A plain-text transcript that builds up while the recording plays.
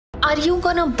Are you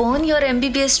gonna burn your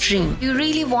MBBS dream? You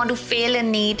really want to fail in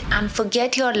NEET and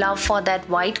forget your love for that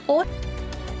white coat?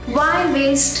 Why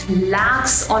waste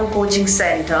lakhs on coaching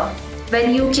center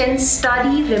when you can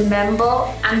study, remember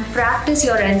and practice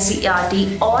your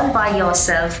NCERT all by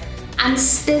yourself and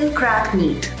still crack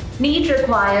NEET? NEET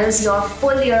requires your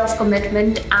full year of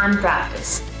commitment and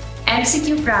practice.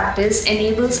 MCQ practice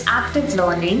enables active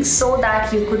learning so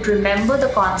that you could remember the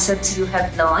concepts you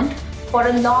have learned for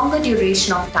a longer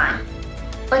duration of time.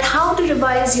 But how to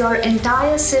revise your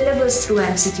entire syllabus through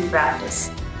MCQ practice?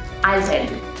 I'll tell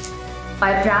you.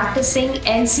 By practicing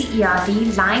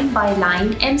NCERT line by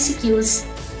line MCQs.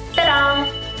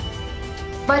 Ta-da!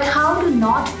 But how to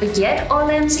not forget all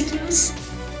MCQs?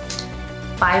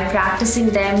 By practicing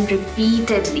them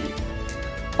repeatedly.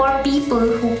 For people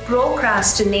who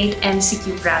procrastinate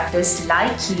MCQ practice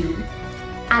like you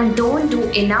and don't do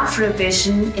enough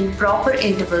revision in proper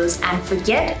intervals and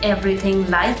forget everything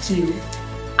like you,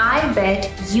 I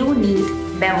bet you need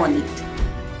Memoneet.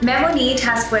 Memoneet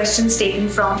has questions taken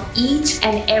from each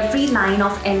and every line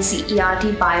of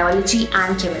NCERT biology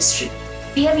and chemistry.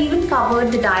 We have even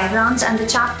covered the diagrams and the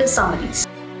chapter summaries.